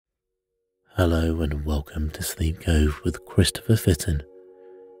Hello and welcome to Sleep Cove with Christopher Fitton.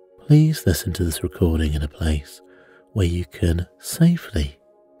 Please listen to this recording in a place where you can safely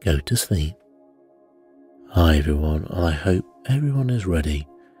go to sleep. Hi everyone, and I hope everyone is ready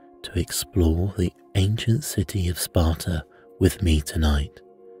to explore the ancient city of Sparta with me tonight.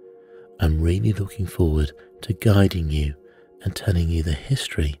 I'm really looking forward to guiding you and telling you the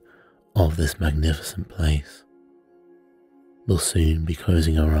history of this magnificent place. We'll soon be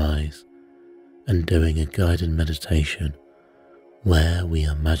closing our eyes and doing a guided meditation where we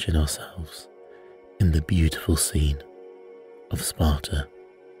imagine ourselves in the beautiful scene of Sparta.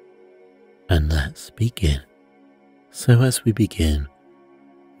 And let's begin. So as we begin,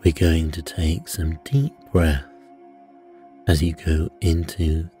 we're going to take some deep breaths as you go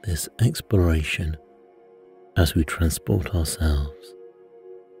into this exploration as we transport ourselves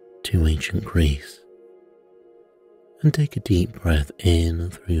to ancient Greece. And take a deep breath in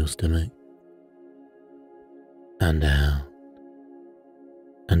through your stomach and out,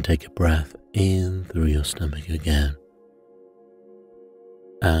 and take a breath in through your stomach again,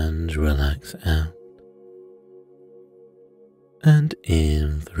 and relax out, and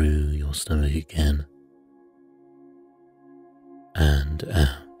in through your stomach again, and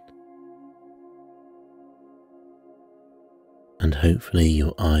out. And hopefully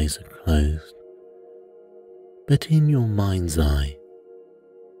your eyes are closed, but in your mind's eye,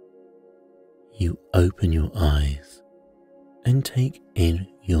 you open your eyes and take in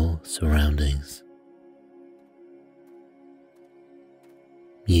your surroundings.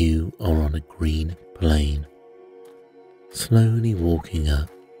 You are on a green plain, slowly walking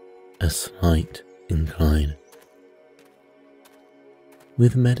up a slight incline,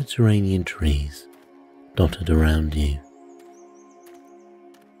 with Mediterranean trees dotted around you.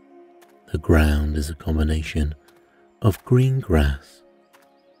 The ground is a combination of green grass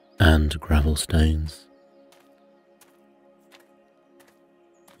and gravel stones.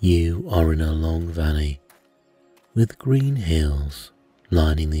 You are in a long valley with green hills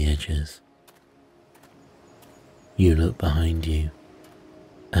lining the edges. You look behind you,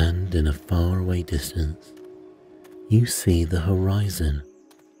 and in a faraway distance, you see the horizon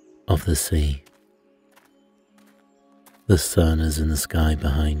of the sea. The sun is in the sky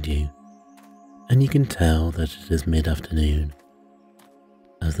behind you, and you can tell that it is mid-afternoon.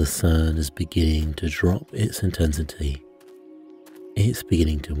 As the sun is beginning to drop its intensity, it's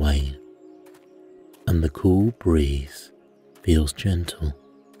beginning to wane, and the cool breeze feels gentle,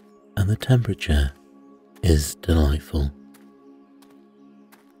 and the temperature is delightful.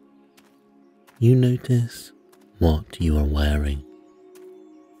 You notice what you are wearing.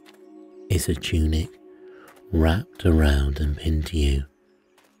 It's a tunic wrapped around and pinned to you,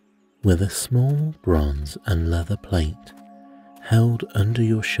 with a small bronze and leather plate held under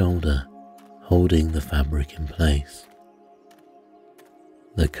your shoulder, holding the fabric in place.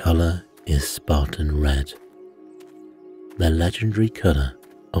 The colour is Spartan red, the legendary colour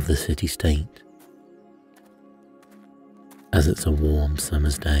of the city-state. As it's a warm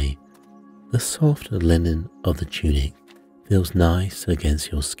summer's day, the soft linen of the tunic feels nice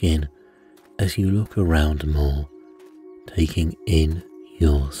against your skin as you look around more, taking in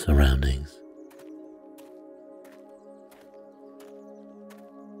your surroundings.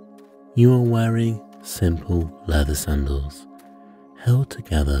 You are wearing simple leather sandals, held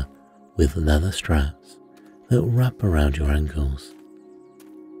together with leather straps that wrap around your ankles.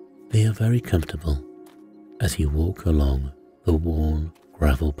 They are very comfortable as you walk along the worn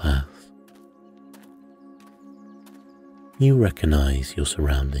gravel paths. You recognize your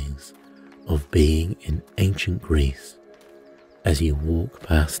surroundings of being in ancient Greece as you walk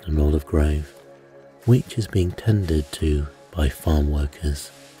past an olive grove, which is being tended to by farm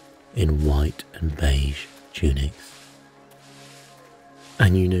workers in white and beige tunics.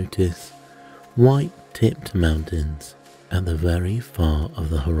 And you notice white-tipped mountains at the very far of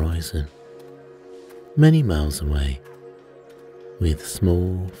the horizon, many miles away, with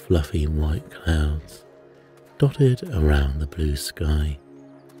small fluffy white clouds dotted around the blue sky.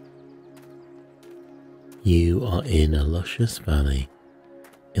 You are in a luscious valley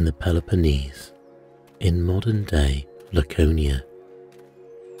in the Peloponnese, in modern-day Laconia.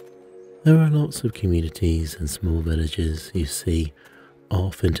 There are lots of communities and small villages you see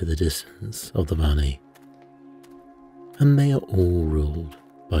off into the distance of the valley, and they are all ruled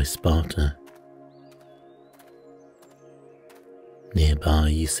by Sparta. Nearby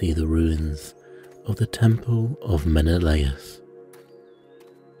you see the ruins of the Temple of Menelaus.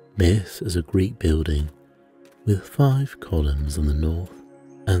 This is a Greek building with 5 columns on the north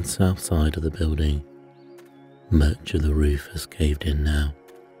and south side of the building. Much of the roof has caved in now,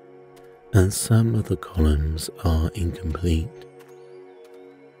 and some of the columns are incomplete.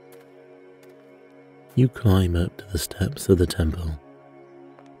 You climb up to the steps of the temple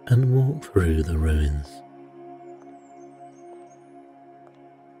and walk through the ruins.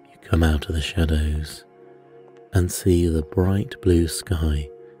 You come out of the shadows and see the bright blue sky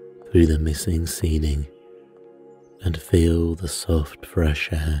through the missing ceiling and feel the soft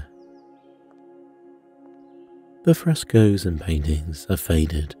fresh air. The frescoes and paintings are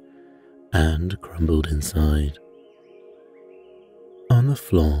faded and crumbled inside. On the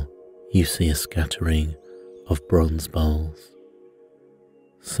floor you see a scattering of bronze bowls,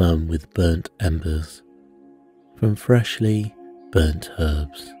 some with burnt embers from freshly burnt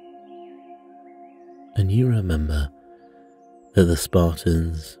herbs. And you remember that the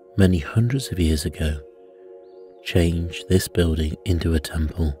Spartans, many hundreds of years ago, changed this building into a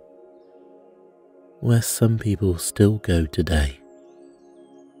temple, where some people still go today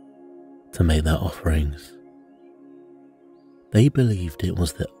to make their offerings. They believed it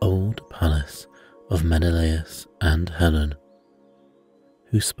was the old palace of Menelaus and Helen,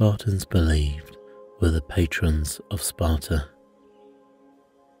 who Spartans believed were the patrons of Sparta.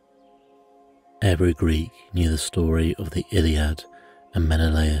 Every Greek knew the story of the Iliad and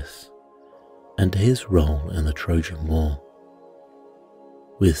Menelaus and his role in the Trojan War,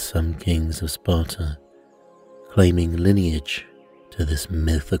 with some kings of Sparta claiming lineage to this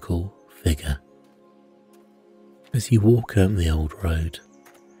mythical figure. As you walk up the old road,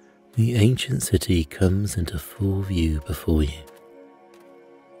 the ancient city comes into full view before you.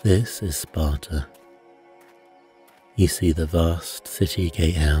 This is Sparta. You see the vast city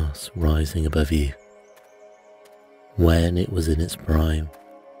gatehouse rising above you. When it was in its prime,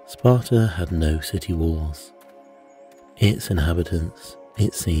 Sparta had no city walls. Its inhabitants,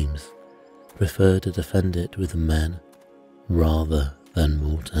 it seems, preferred to defend it with men rather than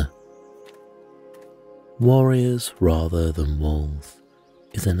mortar. Warriors rather than walls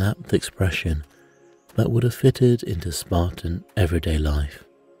is an apt expression that would have fitted into Spartan everyday life.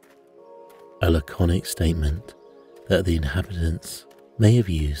 A laconic statement that the inhabitants may have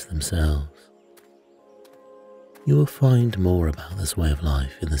used themselves. You will find more about this way of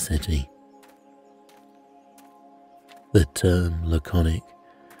life in the city. The term laconic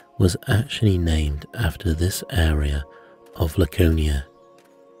was actually named after this area of Laconia,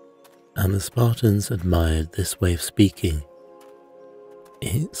 and the Spartans admired this way of speaking.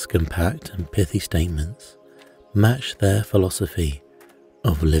 Its compact and pithy statements matched their philosophy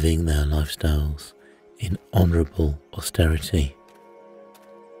of living their lifestyles in honourable austerity.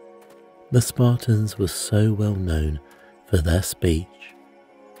 The Spartans were so well known for their speech,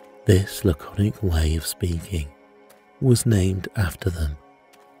 this laconic way of speaking was named after them,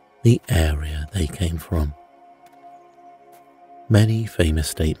 the area they came from. Many famous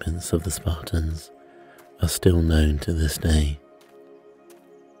statements of the Spartans are still known to this day.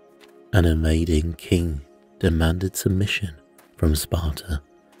 An invading king demanded submission from Sparta,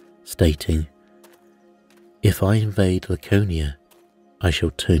 stating, "If I invade Laconia, I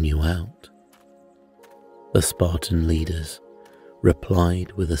shall turn you out." The Spartan leaders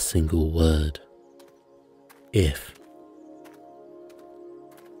replied with a single word, "If."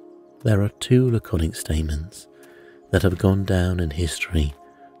 There are two laconic statements that have gone down in history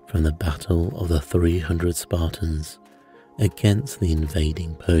from the battle of the 300 Spartans against the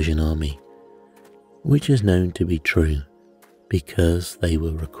invading Persian army, which is known to be true because they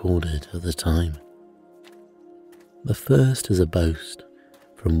were recorded at the time. The first is a boast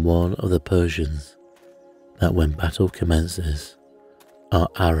from one of the Persians that when battle commences, our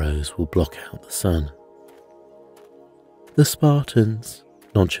arrows will block out the sun. The Spartans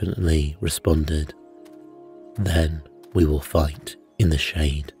nonchalantly responded, "Then we will fight in the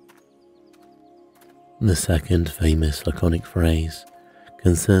shade." The second famous laconic phrase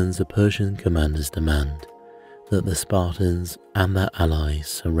concerns a Persian commander's demand that the Spartans and their allies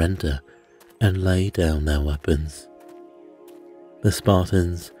surrender and lay down their weapons. The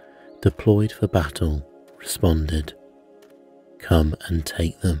Spartans, deployed for battle, responded, "Come and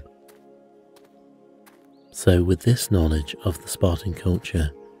take them." So with this knowledge of the Spartan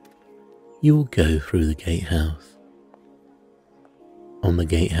culture, you will go through the gatehouse. On the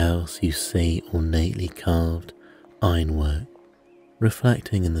gatehouse you see ornately carved ironwork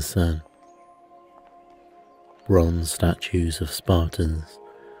reflecting in the sun. Bronze statues of Spartans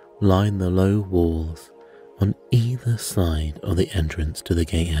line the low walls on either side of the entrance to the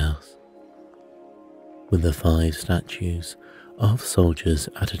gatehouse, with the 5 statues of soldiers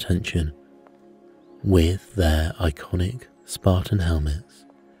at attention, with their iconic Spartan helmets,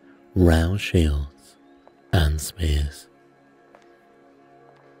 round shields and spears.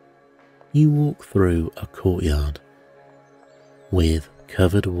 You walk through a courtyard with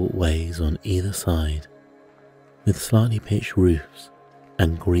covered walkways on either side, with slightly pitched roofs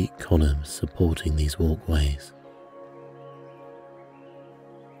and Greek columns supporting these walkways.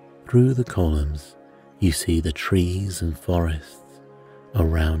 Through the columns, you see the trees and forests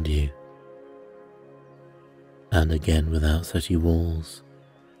around you. And again, without city walls,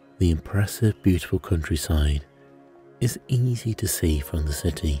 the impressive, beautiful countryside is easy to see from the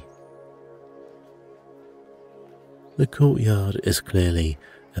city. The courtyard is clearly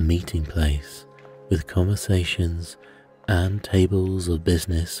a meeting place with conversations and tables of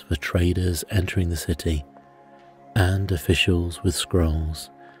business for traders entering the city and officials with scrolls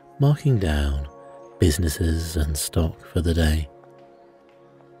marking down businesses and stock for the day.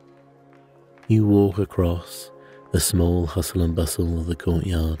 You walk across the small hustle and bustle of the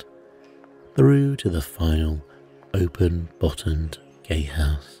courtyard through to the final open-bottomed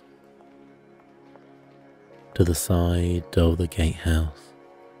gatehouse. To the side of the gatehouse,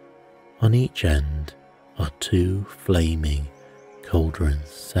 on each end, are two flaming cauldrons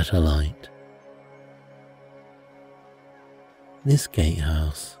set alight. This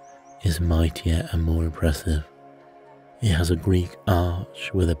gatehouse is mightier and more impressive. It has a Greek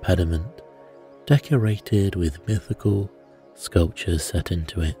arch with a pediment decorated with mythical sculptures set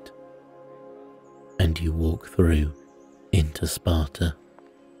into it, and you walk through into Sparta.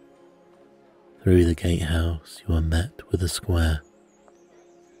 Through the gatehouse you are met with a square,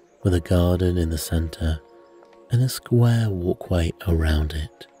 with a garden in the centre and a square walkway around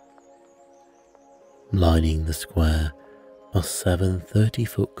it. Lining the square are 7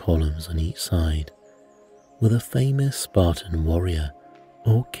 30-foot columns on each side, with a famous Spartan warrior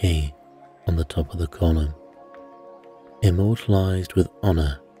or king on the top of the column, immortalized with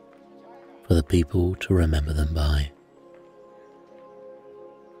honor for the people to remember them by.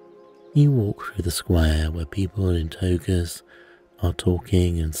 You walk through the square where people in togas are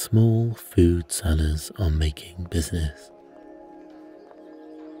talking and small food sellers are making business.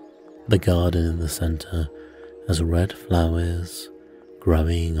 The garden in the centre has red flowers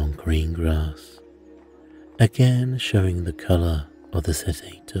growing on green grass, again showing the colour of the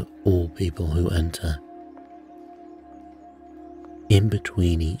city to all people who enter. In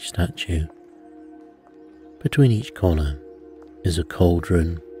between each statue, between each column, is a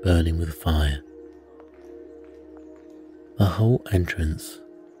cauldron burning with fire. The whole entrance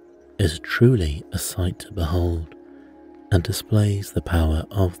is truly a sight to behold and displays the power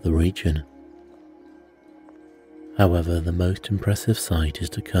of the region. However, the most impressive sight is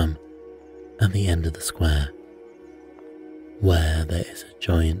to come at the end of the square, where there is a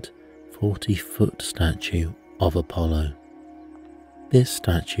giant 40-foot statue of Apollo. This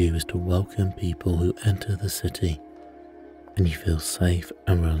statue is to welcome people who enter the city, and you feel safe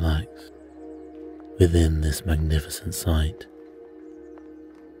and relaxed within this magnificent sight.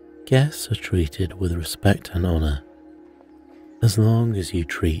 Guests are treated with respect and honour, as long as you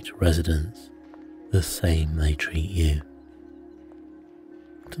treat residents the same they treat you.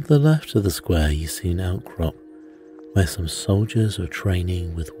 To the left of the square you see an outcrop where some soldiers are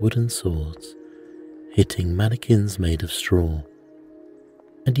training with wooden swords, hitting mannequins made of straw,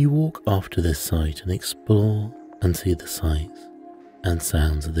 and you walk off to this site and explore and see the sights and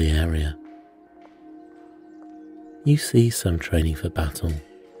sounds of the area. You see some training for battle,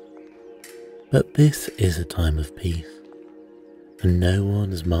 but this is a time of peace, and no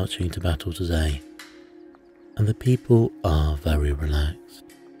one is marching to battle today, and the people are very relaxed.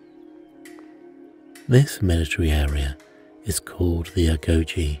 This military area is called the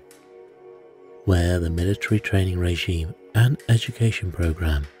Agoge, where the military training regime and education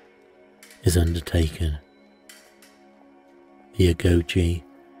program is undertaken. The Agoge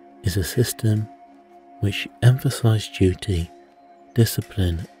is a system which emphasizes duty,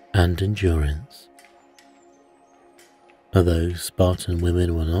 discipline and endurance. Although Spartan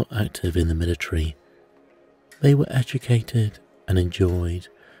women were not active in the military, they were educated and enjoyed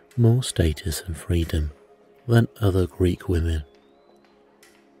more status and freedom than other Greek women.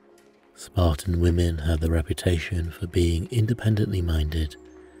 Spartan women had the reputation for being independently minded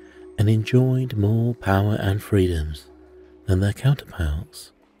and enjoyed more power and freedoms than their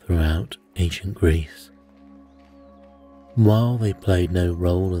counterparts throughout ancient Greece. While they played no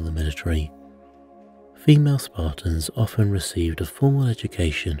role in the military, female Spartans often received a formal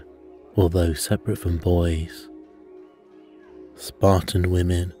education, although separate from boys. Spartan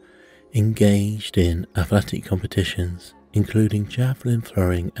women engaged in athletic competitions, including javelin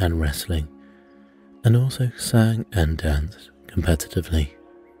throwing and wrestling, and also sang and danced competitively.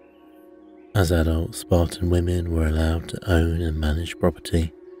 As adults, Spartan women were allowed to own and manage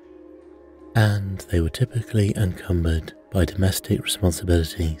property, and they were typically encumbered by domestic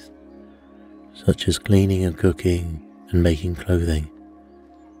responsibilities, such as cleaning and cooking and making clothing,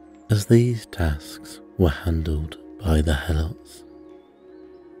 as these tasks were handled by the Helots.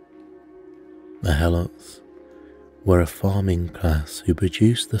 The Helots were a farming class who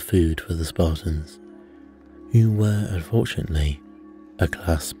produced the food for the Spartans, who were unfortunately a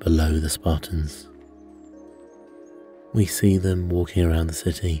class below the Spartans. We see them walking around the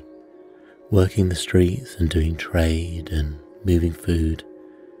city, working the streets and doing trade and moving food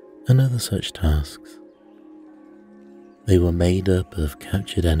and other such tasks. They were made up of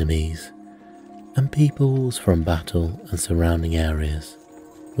captured enemies and peoples from battle and surrounding areas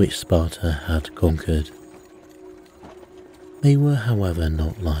which Sparta had conquered. They were, however,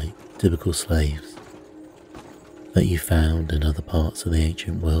 not like typical slaves that you found in other parts of the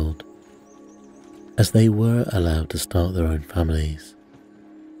ancient world, as they were allowed to start their own families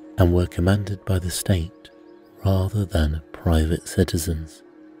and were commanded by the state rather than private citizens.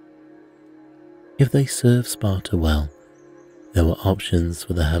 If they served Sparta well, there were options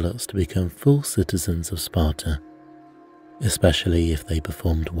for the Helots to become full citizens of Sparta, especially if they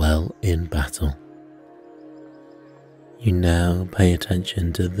performed well in battle. You now pay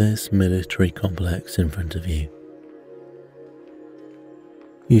attention to this military complex in front of you.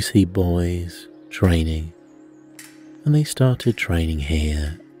 You see boys training, and they started training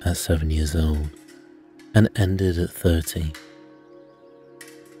here at 7 years old and ended at 30.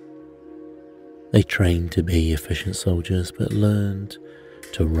 They trained to be efficient soldiers but learned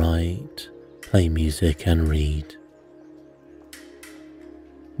to write, play music and read.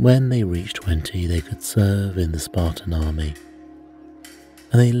 When they reached 20, they could serve in the Spartan army,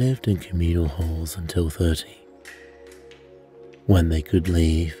 and they lived in communal halls until 30. When they could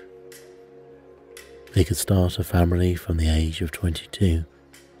leave, they could start a family from the age of 22,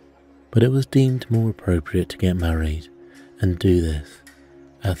 but it was deemed more appropriate to get married and do this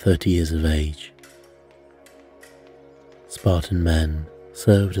at 30 years of age. Spartan men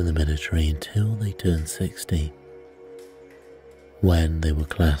served in the military until they turned 60, when they were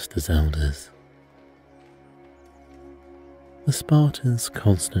classed as elders. The Spartans'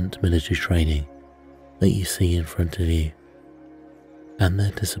 constant military training that you see in front of you and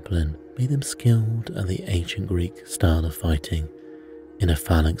their discipline made them skilled at the ancient Greek style of fighting in a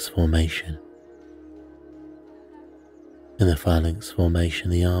phalanx formation. In the phalanx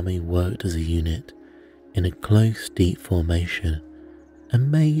formation, the army worked as a unit in a close, deep formation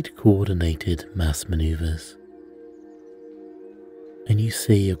and made coordinated mass maneuvers. And you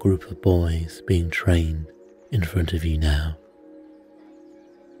see a group of boys being trained in front of you now.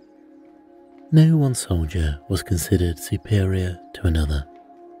 No one soldier was considered superior to another.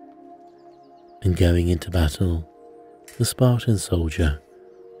 And going into battle, the Spartan soldier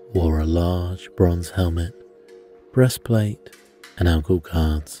wore a large bronze helmet, breastplate and ankle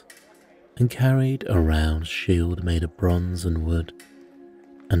guards, and carried a round shield made of bronze and wood,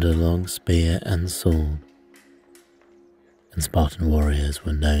 and a long spear and sword. And Spartan warriors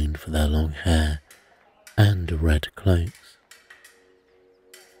were known for their long hair and red cloaks.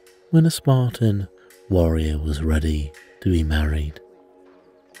 When a Spartan warrior was ready to be married,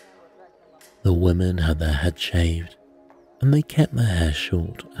 the women had their heads shaved and they kept their hair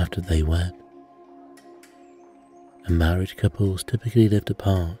short after they wed. And married couples typically lived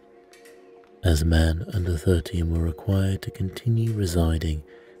apart, as men under 13 were required to continue residing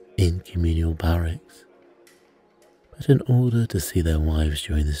in communal barracks. But in order to see their wives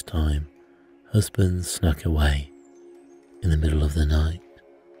during this time, husbands snuck away in the middle of the night.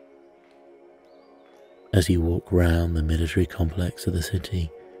 As you walk round the military complex of the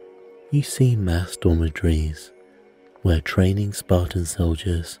city, you see mass dormitories where training Spartan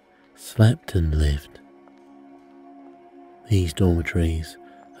soldiers slept and lived. These dormitories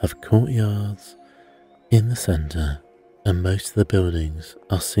have courtyards in the centre, and most of the buildings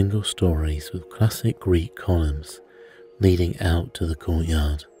are single stories with classic Greek columns leading out to the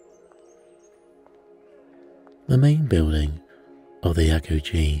courtyard. The main building of the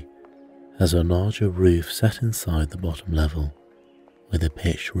Agora has a larger roof set inside the bottom level with a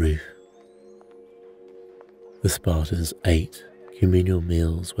pitched roof. The Spartans ate communal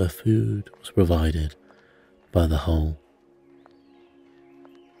meals where food was provided by the whole.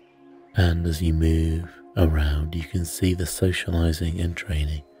 And as you move around, you can see the socializing and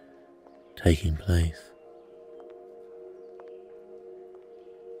training taking place.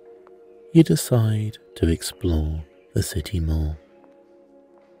 You decide to explore the city more,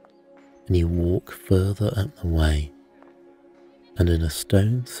 and you walk further up the way, and in a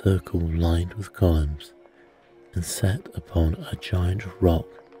stone circle lined with columns and set upon a giant rock,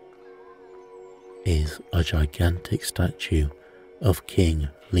 is a gigantic statue of King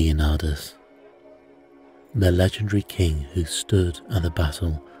Leonidas, the legendary king who stood at the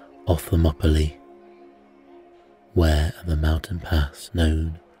Battle of Thermopylae, where at the mountain pass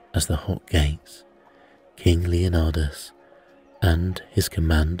known as the Hot Gates, King Leonidas and his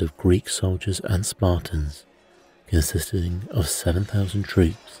command of Greek soldiers and Spartans, consisting of 7,000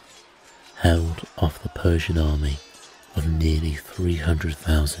 troops, held off the Persian army of nearly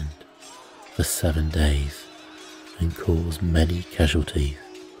 300,000 for 7 days and caused many casualties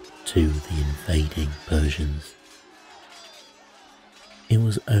to the invading Persians. It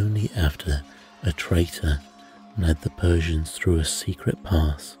was only after a traitor led the Persians through a secret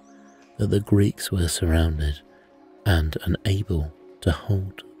pass that the Greeks were surrounded and unable to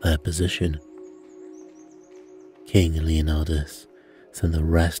hold their position. King Leonidas sent the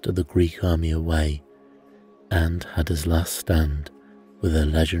rest of the Greek army away and had his last stand with a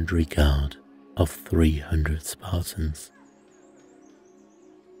legendary guard of 300 Spartans.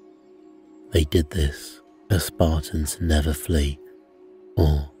 They did this as Spartans never flee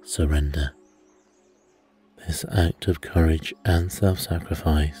or surrender. This act of courage and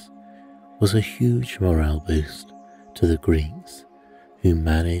self-sacrifice was a huge morale boost to the Greeks, who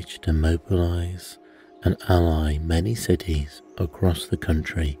managed to mobilize and ally many cities across the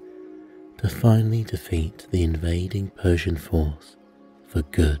country to finally defeat the invading Persian force for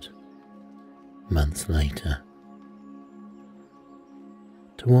good months later.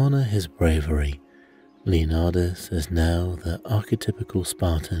 To honor his bravery, Leonidas is now the archetypical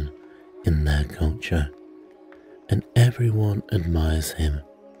Spartan in their culture, and everyone admires him,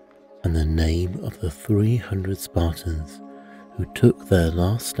 and the name of the 300 Spartans who took their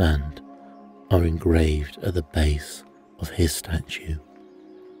last stand are engraved at the base of his statue,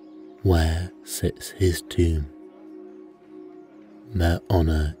 where sits his tomb. Their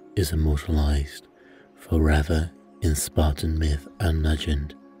honor is immortalized forever in Spartan myth and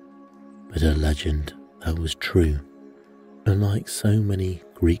legend, but a legend that was true, unlike so many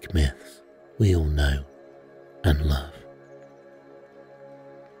Greek myths we all know and love.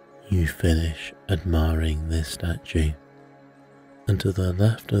 You finish admiring this statue, and to the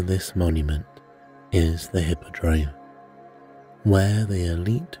left of this monument is the Hippodrome, where the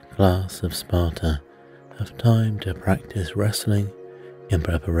elite class of Sparta have time to practice wrestling in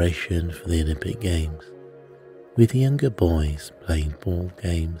preparation for the Olympic Games, with younger boys playing ball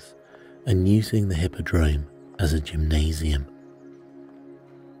games and using the Hippodrome as a gymnasium.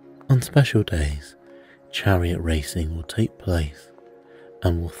 On special days, chariot racing will take place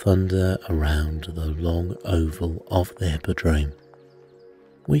and will thunder around the long oval of the Hippodrome,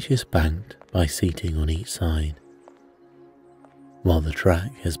 which is banked by seating on each side, while the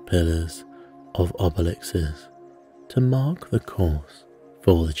track has pillars of obelisks to mark the course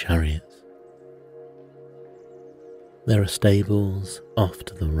for the chariots. There are stables off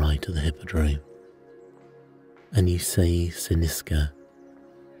to the right of the Hippodrome, and you see Cyniska,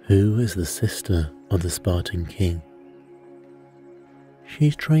 who is the sister of the Spartan king.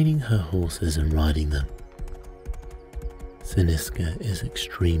 She's training her horses and riding them. Cyniska is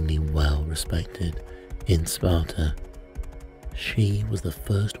extremely well respected in Sparta. She was the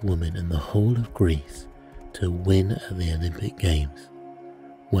first woman in the whole of Greece to win at the Olympic Games,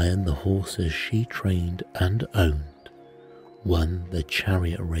 when the horses she trained and owned won the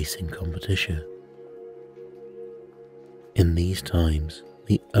chariot racing competition. In these times,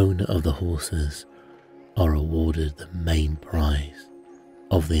 the owner of the horses are awarded the main prize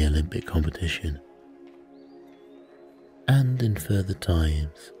of the Olympic competition. And in further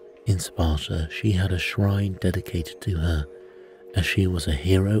times, in Sparta, she had a shrine dedicated to her, as she was a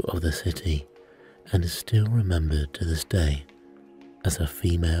hero of the city and is still remembered to this day as a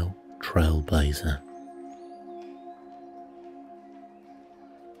female trailblazer.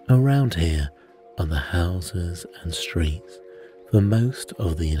 Around here are the houses and streets for most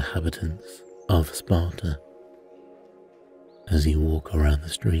of the inhabitants of Sparta. As you walk around the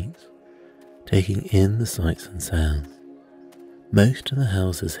streets, taking in the sights and sounds, most of the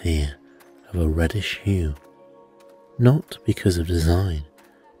houses here have a reddish hue, not because of design,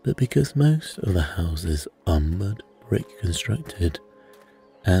 but because most of the houses are mud brick constructed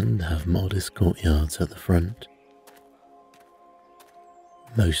and have modest courtyards at the front.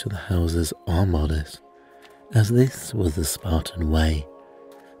 Most of the houses are modest, as this was the Spartan way,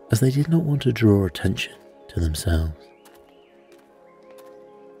 as they did not want to draw attention to themselves.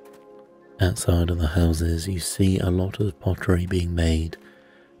 Outside of the houses you see a lot of pottery being made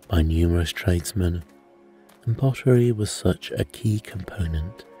by numerous tradesmen, and pottery was such a key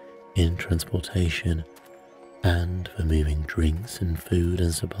component in transportation and for moving drinks and food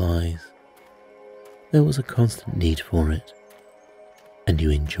and supplies. there was a constant need for it, and you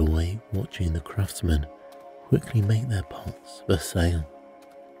enjoy watching the craftsmen quickly make their pots for sale.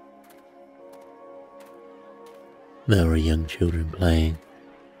 There are young children playing,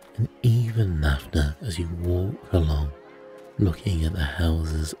 and even laughter as you walk along looking at the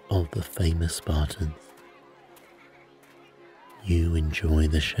houses of the famous Spartans. You enjoy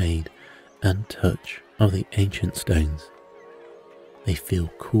the shade and touch of the ancient stones. They feel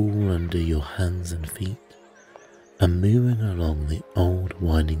cool under your hands and feet, and moving along the old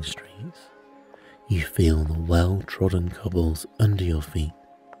winding streets, you feel the well-trodden cobbles under your feet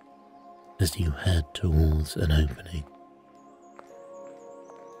as you head towards an opening.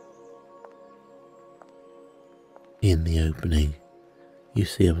 In the opening, you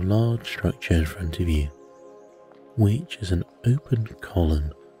see a large structure in front of you, which is an open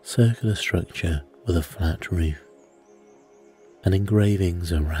column circular structure with a flat roof, and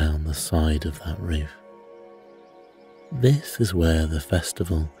engravings around the side of that roof. This is where the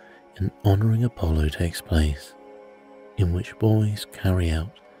festival in honouring Apollo takes place, in which boys carry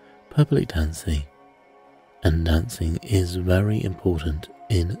out public dancing, and dancing is very important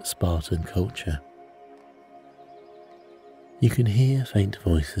in Spartan culture. You can hear faint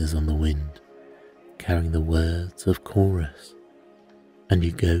voices on the wind carrying the words of chorus, and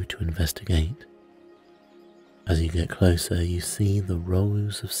you go to investigate. As you get closer, you see the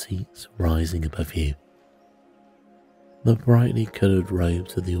rows of seats rising above you. The brightly coloured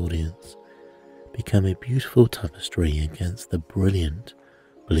robes of the audience become a beautiful tapestry against the brilliant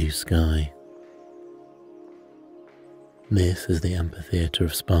blue sky. This is the amphitheatre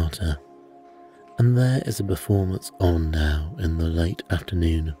of Sparta, and there is a performance on now in the late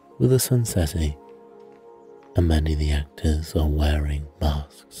afternoon with the sun setting, and many of the actors are wearing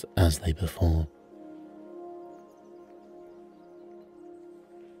masks as they perform.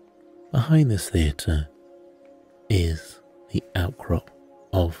 Behind this theatre is the outcrop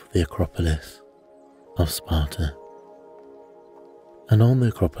of the Acropolis of Sparta, and on the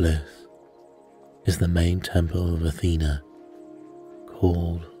Acropolis is the main temple of Athena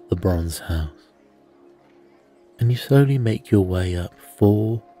called the Bronze House, and you slowly make your way up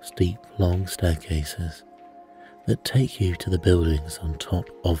 4 steep long staircases that take you to the buildings on top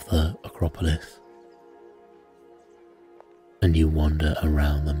of the Acropolis, and you wander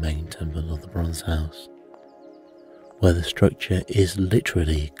around the main temple of the Bronze House, where the structure is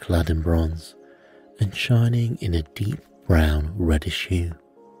literally clad in bronze and shining in a deep brown reddish hue.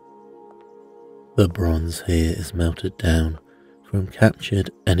 The bronze here is melted down from captured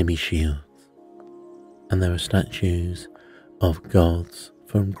enemy shields, and there are statues of gods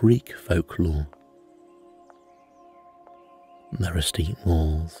from Greek folklore. There are steep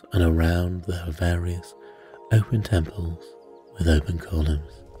walls, and around there are various open temples with open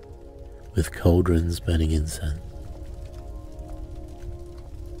columns, with cauldrons burning incense.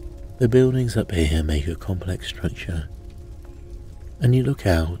 The buildings up here make a complex structure, and you look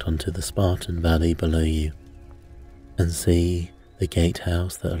out onto the Spartan valley below you and see the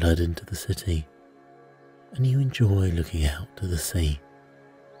gatehouse that led into the city, and you enjoy looking out to the sea,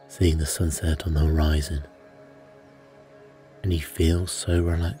 seeing the sunset on the horizon, and you feel so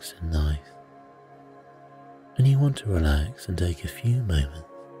relaxed and nice, and you want to relax and take a few moments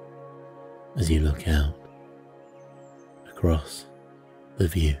as you look out across the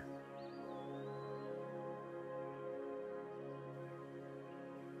view.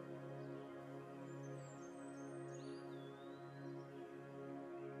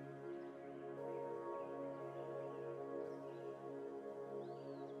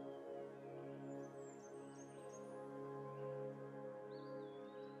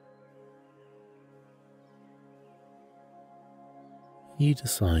 You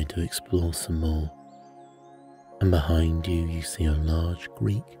decide to explore some more, and behind you you see a large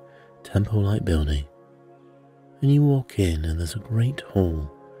Greek temple-like building, and you walk in and there's a great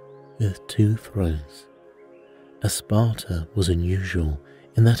hall with 2 thrones, as Sparta was unusual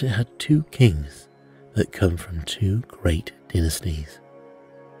in that it had 2 kings that come from 2 great dynasties.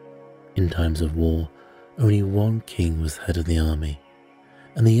 In times of war, only one king was head of the army,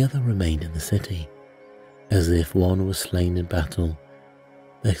 and the other remained in the city, as if one was slain in battle.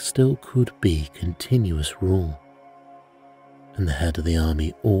 There still could be continuous rule, and the head of the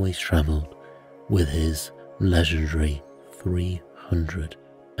army always travelled with his legendary 300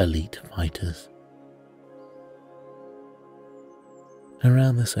 elite fighters.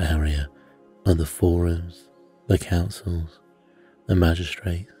 Around this area are the forums, the councils, the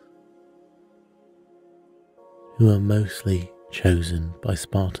magistrates, who are mostly chosen by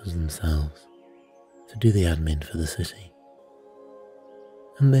Spartans themselves to do the admin for the city.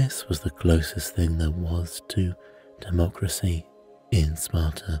 and this was the closest thing there was to democracy in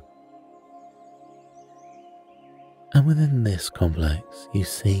Sparta. And within this complex you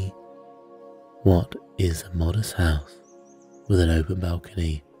see what is a modest house with an open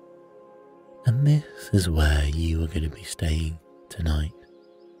balcony, and this is where you are going to be staying tonight.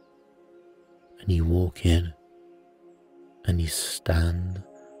 And you walk in and you stand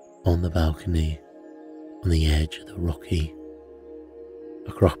on the balcony on the edge of the rocky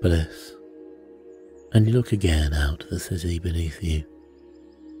Acropolis, and you look again out at the city beneath you,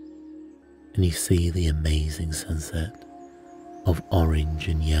 and you see the amazing sunset of orange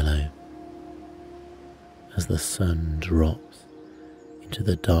and yellow as the sun drops into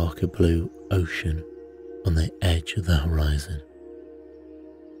the darker blue ocean on the edge of the horizon,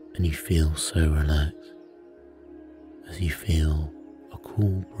 and you feel so relaxed as you feel a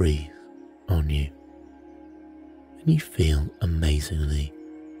cool breeze on you, and you feel amazingly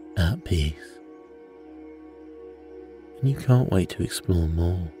at peace, and you can't wait to explore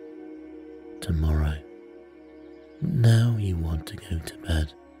more tomorrow. Now you want to go to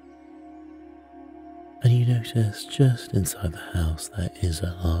bed, and you notice just inside the house there is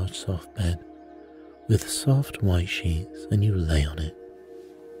a large soft bed with soft white sheets, and you lay on it,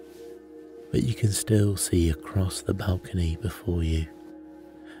 but you can still see across the balcony before you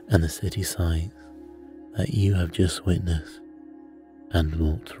and the city sights that you have just witnessed and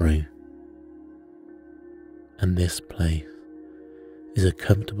walked through. And this place is a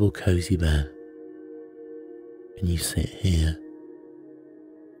comfortable, cozy bed, and you sit here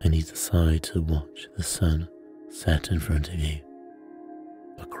and you decide to watch the sun set in front of you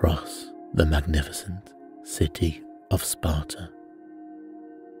across the magnificent city of Sparta.